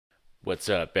What's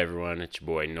up, everyone? It's your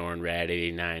boy Norin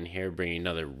Rad89 here, bringing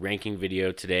another ranking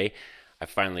video today. I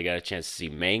finally got a chance to see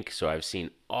Mank, so I've seen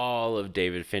all of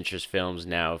David Fincher's films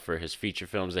now for his feature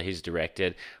films that he's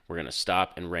directed. We're going to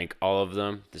stop and rank all of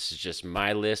them. This is just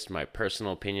my list, my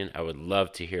personal opinion. I would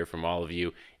love to hear from all of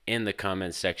you in the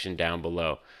comments section down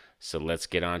below. So let's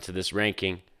get on to this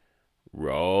ranking.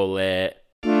 Roll it.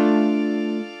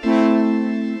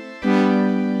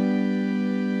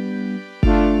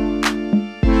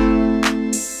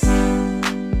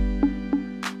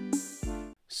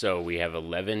 So we have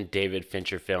 11 David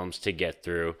Fincher films to get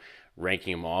through,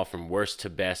 ranking them all from worst to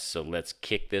best. So let's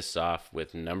kick this off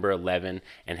with number 11.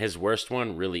 And his worst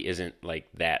one really isn't like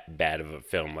that bad of a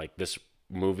film. Like this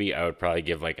movie, I would probably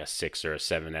give like a 6 or a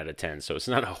 7 out of 10. So it's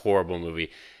not a horrible movie.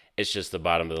 It's just the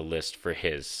bottom of the list for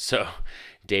his. So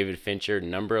David Fincher,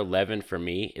 number 11 for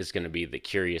me is going to be The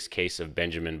Curious Case of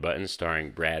Benjamin Button,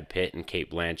 starring Brad Pitt and Cate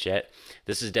Blanchett.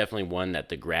 This is definitely one that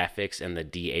the graphics and the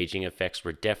de-aging effects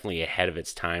were definitely ahead of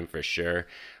its time for sure.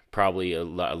 Probably a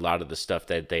lot of the stuff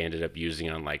that they ended up using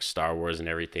on like Star Wars and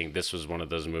everything. This was one of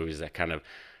those movies that kind of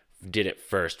did it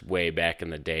first way back in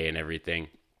the day and everything.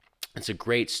 It's a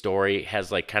great story. It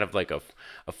has like kind of like a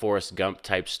Forrest Gump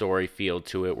type story feel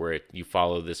to it, where you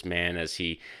follow this man as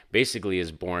he basically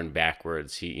is born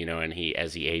backwards. And he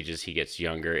as he ages, he gets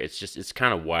younger. It's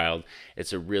kind of wild.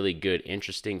 It's a really good,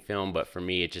 interesting film, but for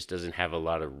me, it just doesn't have a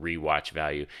lot of rewatch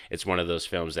value. It's one of those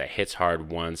films that hits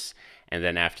hard once, and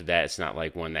then after that, it's not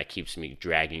like one that keeps me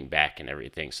dragging back and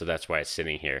everything. So that's why it's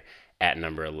sitting here at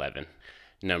number 11.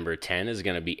 Number 10 is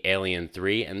going to be Alien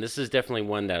 3, and this is definitely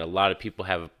one that a lot of people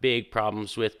have big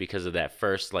problems with because of that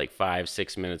first like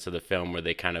 5-6 minutes of the film where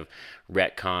they kind of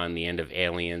retcon the end of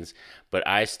Aliens. But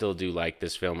I still do like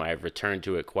this film. I've returned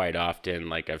to it quite often.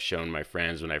 Like I've shown my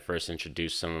friends when I first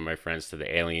introduced some of my friends to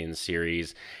the Alien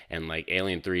series, and like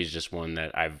Alien 3 is just one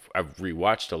that I've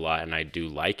rewatched a lot, and I do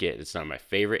like it. It's not my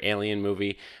favorite Alien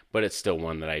movie, but it's still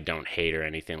one that I don't hate or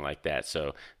anything like that.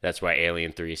 So that's why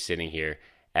Alien 3 is sitting here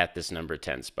at this number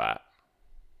 10 spot.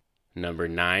 Number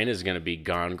 9 is going to be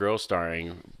Gone Girl,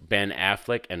 starring Ben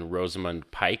Affleck and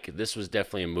Rosamund Pike. This was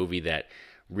definitely a movie that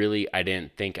really I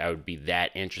didn't think I would be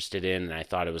that interested in, and I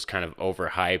thought it was kind of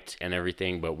overhyped and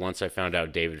everything, but once I found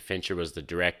out David Fincher was the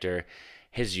director,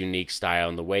 his unique style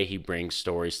and the way he brings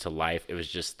stories to life, it was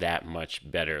just that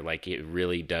much better. Like it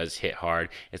really does hit hard.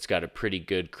 It's got a pretty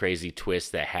good crazy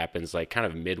twist that happens like kind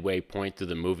of midway point through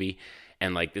the movie,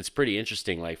 and like it's pretty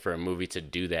interesting like for a movie to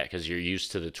do that because you're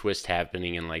used to the twist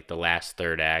happening in like the last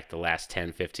third act, the last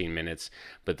 10-15 minutes,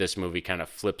 but this movie kind of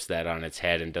flips that on its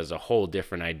head and does a whole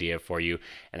different idea for you.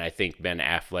 And I think Ben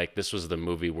Affleck, this was the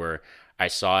movie where I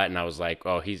saw it and I was like,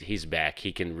 oh, he's back.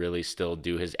 He can really still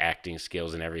do his acting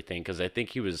skills and everything, because I think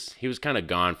he was kind of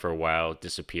gone for a while,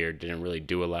 disappeared, didn't really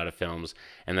do a lot of films,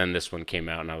 and then this one came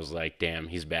out and I was like, damn,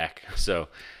 he's back. So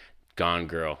Gone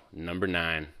Girl, number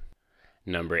 9.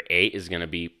 Number 8 is going to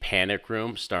be Panic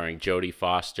Room, starring Jodie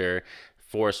Foster,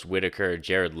 Forrest Whitaker,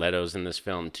 Jared Leto's in this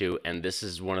film too, and this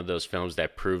is one of those films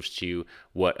that proves to you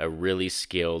what a really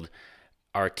skilled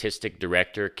artistic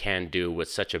director can do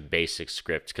with such a basic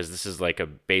script, because this is like a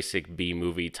basic B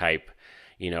movie type,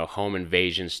 home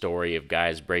invasion story of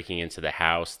guys breaking into the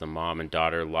house. The mom and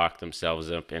daughter lock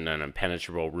themselves up in an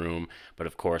impenetrable room, but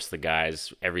of course the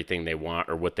guys, everything they want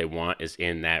or what they want is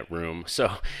in that room.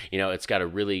 So, it's got a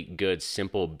really good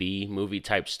simple B movie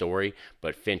type story,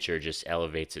 but Fincher just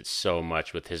elevates it so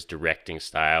much with his directing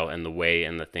style and the way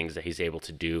and the things that he's able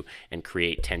to do and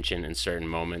create tension in certain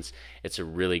moments. It's a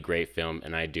really great film,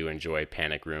 and I do enjoy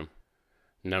Panic Room.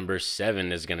 Number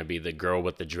 7 is going to be The Girl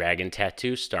with the Dragon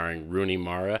Tattoo, starring Rooney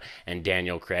Mara and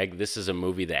Daniel Craig. This is a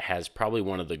movie that has probably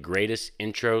one of the greatest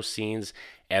intro scenes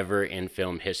ever in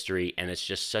film history, and it's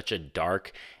just such a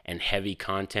dark and heavy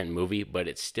content movie, but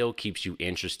it still keeps you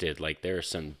interested. Like there are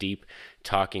some deep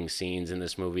talking scenes in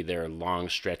this movie. There are long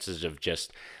stretches of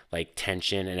just like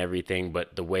tension and everything,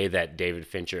 but the way that David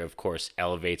Fincher, of course,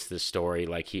 elevates the story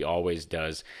like he always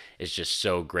does is just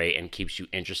so great and keeps you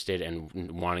interested and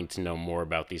wanting to know more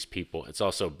about these people. It's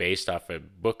also based off a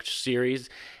book series,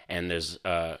 and there's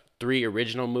 3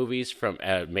 original movies from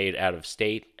made out of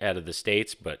the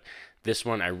States, but this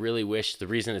one, I really wish, the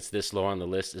reason it's this low on the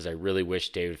list is I really wish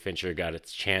David Fincher got a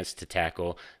chance to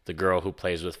tackle the girl who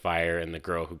plays with fire and the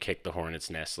girl who kicked the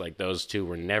hornet's nest. Like those two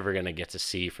we're never going to get to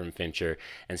see from Fincher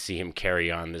and see him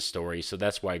carry on this story. So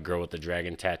that's why Girl with the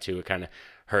Dragon Tattoo, it kind of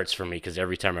hurts for me, because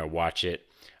every time I watch it,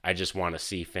 I just want to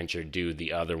see Fincher do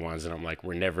the other ones, and I'm like,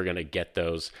 we're never going to get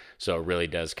those, so it really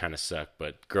does kind of suck.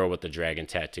 But Girl with the Dragon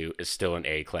Tattoo is still an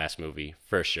A-class movie,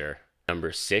 for sure.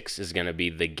 Number 6 is going to be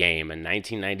The Game, a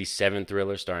 1997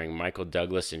 thriller starring Michael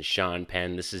Douglas and Sean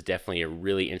Penn. This is definitely a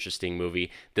really interesting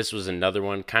movie. This was another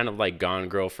one, kind of like Gone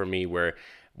Girl for me, where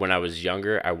when I was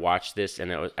younger, I watched this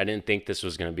and I didn't think this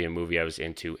was going to be a movie I was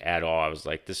into at all. I was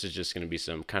like, this is just going to be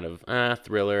some kind of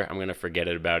thriller. I'm going to forget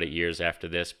about it years after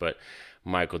this. But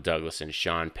Michael Douglas and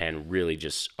Sean Penn really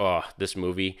just, this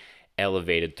movie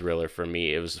elevated thriller for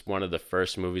me. It was one of the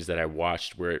first movies that I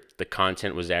watched where the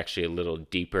content was actually a little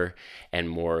deeper and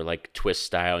more like twist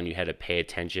style, and you had to pay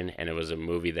attention. And it was a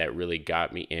movie that really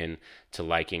got me in to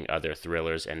liking other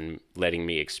thrillers and letting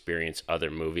me experience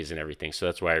other movies and everything. So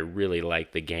that's why I really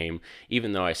like The Game.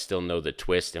 Even though I still know the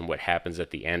twist and what happens at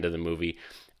the end of the movie,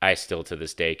 I still to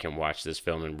this day can watch this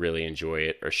film and really enjoy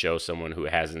it, or show someone who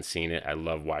hasn't seen it. I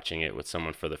love watching it with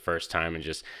someone for the first time and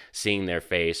just seeing their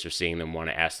face or seeing them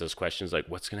want to ask those questions like,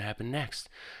 what's going to happen next?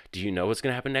 Do you know what's going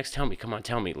to happen next? Tell me, come on,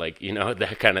 tell me. Like,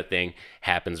 that kind of thing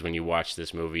happens when you watch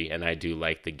this movie, and I do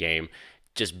like The Game.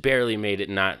 Just barely made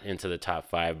it not into the top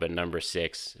 5, but number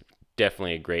 6,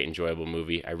 definitely a great, enjoyable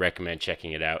movie. I recommend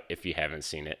checking it out if you haven't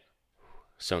seen it.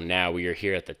 So now we are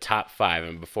here at the top 5,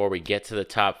 and before we get to the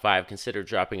top 5, consider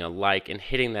dropping a like and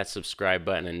hitting that subscribe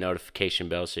button and notification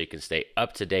bell so you can stay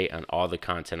up to date on all the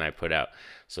content I put out.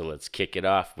 So let's kick it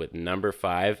off with number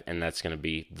 5, and that's going to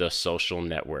be The Social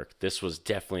Network. This was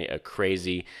definitely a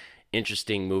crazy,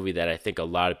 interesting movie that I think a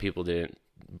lot of people didn't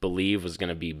believe was going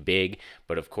to be big,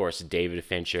 but of course David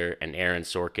Fincher and Aaron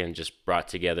Sorkin just brought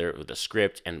together the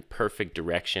script and perfect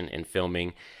direction in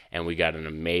filming, and we got an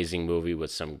amazing movie with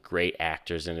some great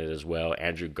actors in it as well.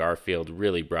 Andrew Garfield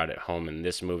really brought it home in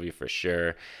this movie for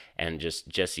sure, and just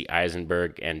Jesse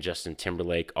Eisenberg and Justin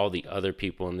Timberlake, all the other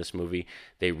people in this movie,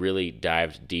 they really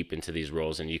dived deep into these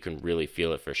roles, and you can really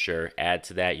feel it for sure. Add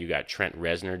to that, you got Trent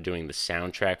Reznor doing the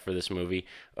soundtrack for this movie.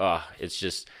 It's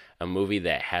just a movie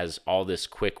that has all this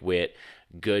quick wit,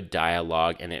 good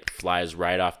dialogue, and it flies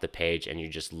right off the page, and you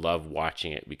just love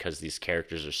watching it because these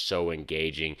characters are so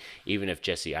engaging. Even if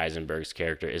Jesse Eisenberg's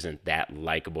character isn't that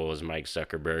likable as Mike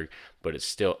Zuckerberg, but it's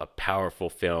still a powerful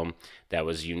film that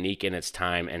was unique in its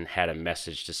time and had a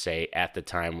message to say at the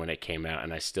time when it came out,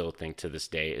 and I still think to this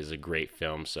day is a great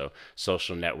film. So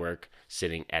Social Network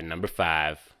sitting at number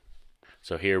 5.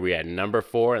 So here we at number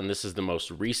 4, and this is the most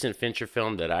recent Fincher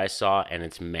film that I saw, and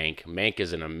it's Mank. Mank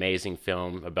is an amazing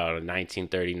film about a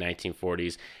 1930s,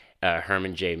 1940s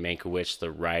Herman J. Mankiewicz, the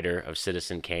writer of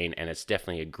Citizen Kane, and it's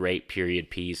definitely a great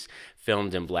period piece,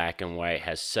 filmed in black and white,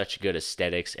 has such good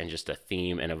aesthetics and just a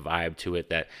theme and a vibe to it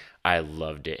that I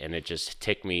loved it, and it just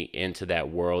took me into that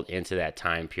world, into that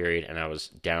time period, and I was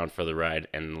down for the ride,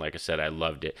 and like I said, I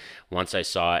loved it. Once I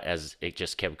saw it, as it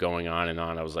just kept going on and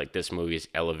on, I was like, this movie is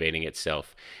elevating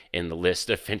itself in the list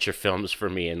of Fincher films for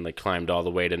me, and like climbed all the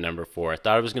way to number 4. I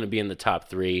thought it was going to be in the top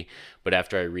 3, but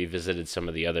after I revisited some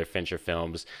of the other Fincher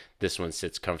films, this one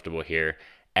sits comfortable here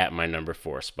at my number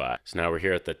 4 spot. So now we're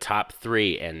here at the top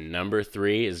 3, and number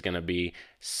 3 is going to be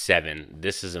Seven.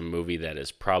 This is a movie that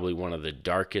is probably one of the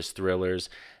darkest thrillers,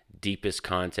 deepest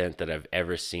content that I've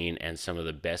ever seen, and some of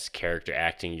the best character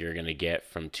acting you're going to get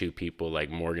from two people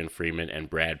like Morgan Freeman and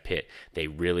Brad Pitt. They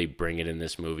really bring it in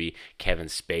this movie. Kevin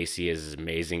Spacey is as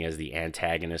amazing as the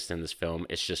antagonist in this film.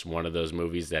 It's just one of those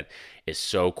movies that is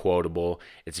so quotable.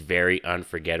 It's very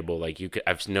unforgettable. Like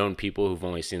I've known people who've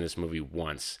only seen this movie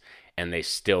once, and they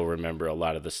still remember a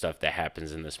lot of the stuff that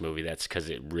happens in this movie. That's because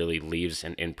it really leaves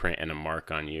an imprint and a mark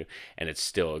on you, and it's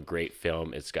still a great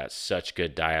film. It's got such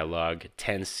good dialogue,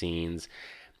 10 scenes,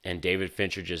 and David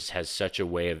Fincher just has such a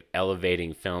way of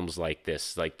elevating films like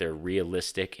this. Like, they're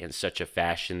realistic in such a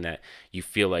fashion that you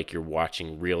feel like you're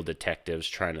watching real detectives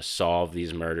trying to solve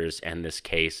these murders and this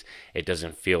case. It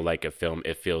doesn't feel like a film.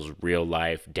 It feels real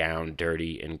life, down,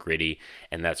 dirty, and gritty,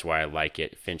 and that's why I like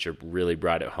it. Fincher really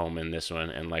brought it home in this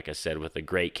one, and like I said, with a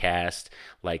great cast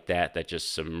like that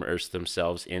just submersed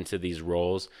themselves into these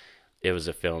roles, it was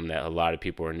a film that a lot of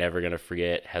people are never going to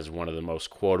forget. Has one of the most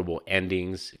quotable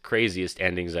endings, craziest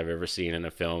endings I've ever seen in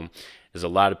a film. Is a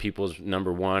lot of people's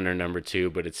number 1 or number 2,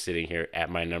 but it's sitting here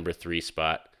at my number 3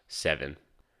 spot, Seven.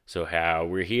 So how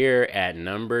we're here at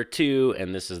number 2,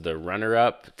 and this is the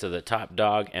runner-up to the top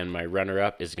dog, and my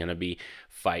runner-up is going to be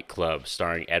Fight Club,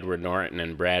 starring Edward Norton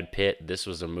and Brad Pitt. This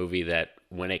was a movie that,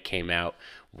 when it came out,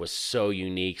 was so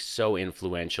unique, so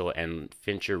influential, and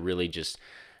Fincher really just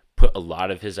put a lot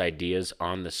of his ideas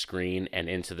on the screen and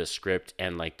into the script,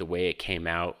 and like the way it came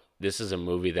out, this is a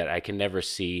movie that I can never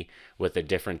see with a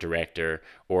different director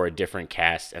or a different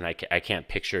cast, and I can't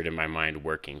picture it in my mind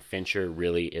working. Fincher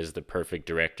really is the perfect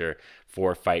director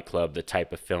for Fight Club, the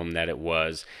type of film that it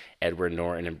was. Edward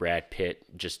Norton and Brad Pitt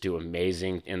just do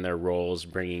amazing in their roles,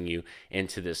 bringing you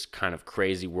into this kind of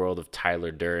crazy world of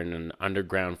Tyler Durden and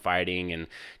underground fighting, and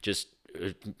just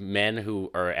men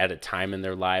who are at a time in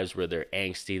their lives where they're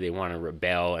angsty, they want to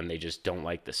rebel, and they just don't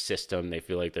like the system. They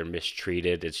feel like they're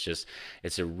mistreated.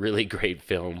 It's a really great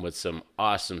film with some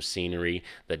awesome scenery.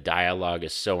 The dialogue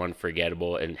is so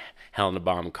unforgettable, and Helena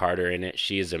Bonham Carter in it,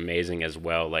 she is amazing as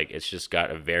well. Like, it's just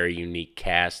got a very unique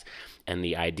cast, and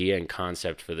the idea and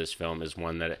concept for this film is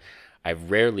one that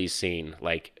I've rarely seen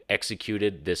like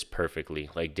executed this perfectly.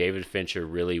 Like, David Fincher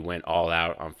really went all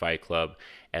out on Fight Club,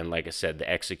 and like I said, the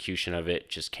execution of it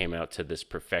just came out to this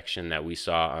perfection that we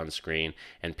saw on screen,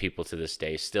 and people to this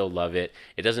day still love it.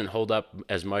 It doesn't hold up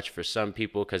as much for some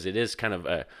people because it is kind of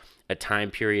a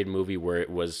time period movie where it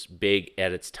was big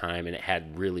at its time and it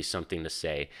had really something to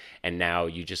say, and now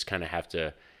you just kind of have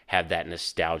to have that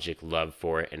nostalgic love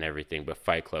for it and everything. But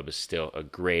Fight Club is still a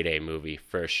grade A movie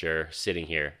for sure, sitting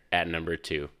here at number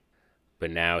 2.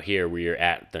 But now here we are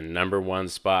at the number 1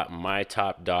 spot. My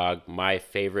top dog, my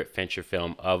favorite Fincher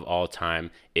film of all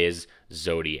time is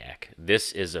Zodiac.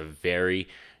 This is a very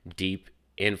deep,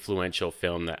 influential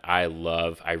film that I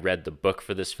love. I read the book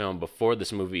for this film before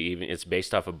this movie even. It's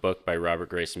based off a book by Robert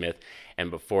Gray Smith,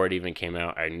 and before it even came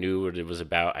out, I knew what it was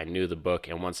about. I knew the book,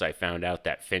 and once I found out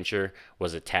that Fincher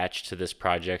was attached to this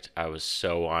project, I was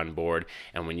so on board.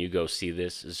 And when you go see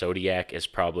this, Zodiac is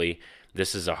probably,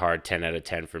 this is a hard 10 out of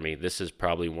 10 for me. This is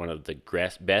probably one of the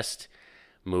best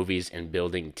movies in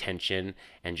building tension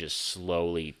and just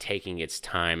slowly taking its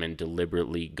time and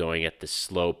deliberately going at the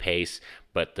slow pace,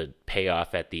 but the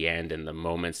payoff at the end and the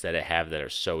moments that it have that are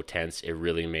so tense, it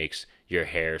really makes your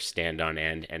hair stand on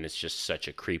end, and it's just such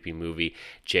a creepy movie.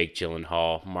 Jake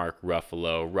Gyllenhaal, Mark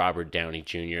Ruffalo, Robert Downey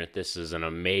Jr. This is an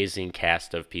amazing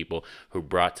cast of people who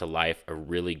brought to life a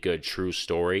really good true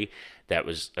story that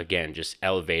was, again, just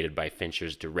elevated by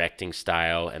Fincher's directing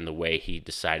style and the way he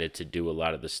decided to do a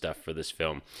lot of the stuff for this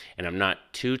film. And I'm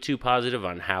not too positive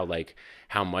on how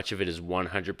much of it is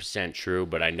 100% true,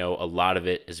 but I know a lot of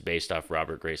it is based off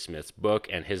Robert Gray Smith's book,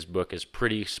 and his book is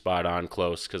pretty spot on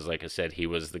close because, like I said, he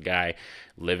was the guy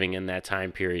living in that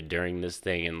time period during this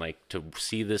thing. And like, to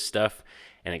see this stuff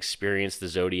and experience the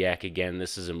Zodiac again,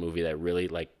 this is a movie that really,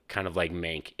 like, kind of like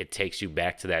Mank, it takes you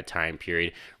back to that time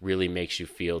period, really makes you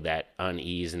feel that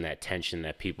unease and that tension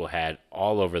that people had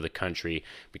all over the country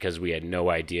because we had no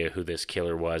idea who this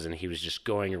killer was, and he was just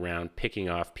going around picking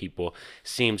off people.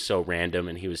 Seemed so random,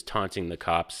 and he was taunting the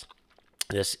cops.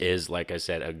 This is, like I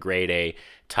said, a grade A,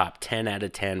 top 10 out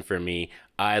of 10 for me.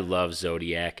 I love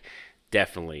Zodiac.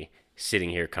 Definitely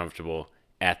sitting here comfortable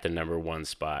at the number 1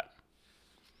 spot.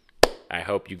 I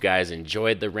hope you guys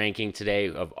enjoyed the ranking today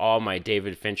of all my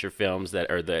David Fincher films that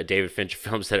are the David Fincher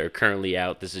films that are currently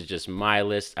out. This is just my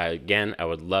list. I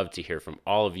would love to hear from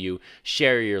all of you.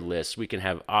 Share your lists. We can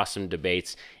have awesome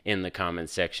debates in the comment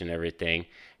section, everything.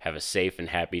 Have a safe and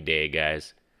happy day,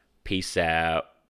 guys. Peace out.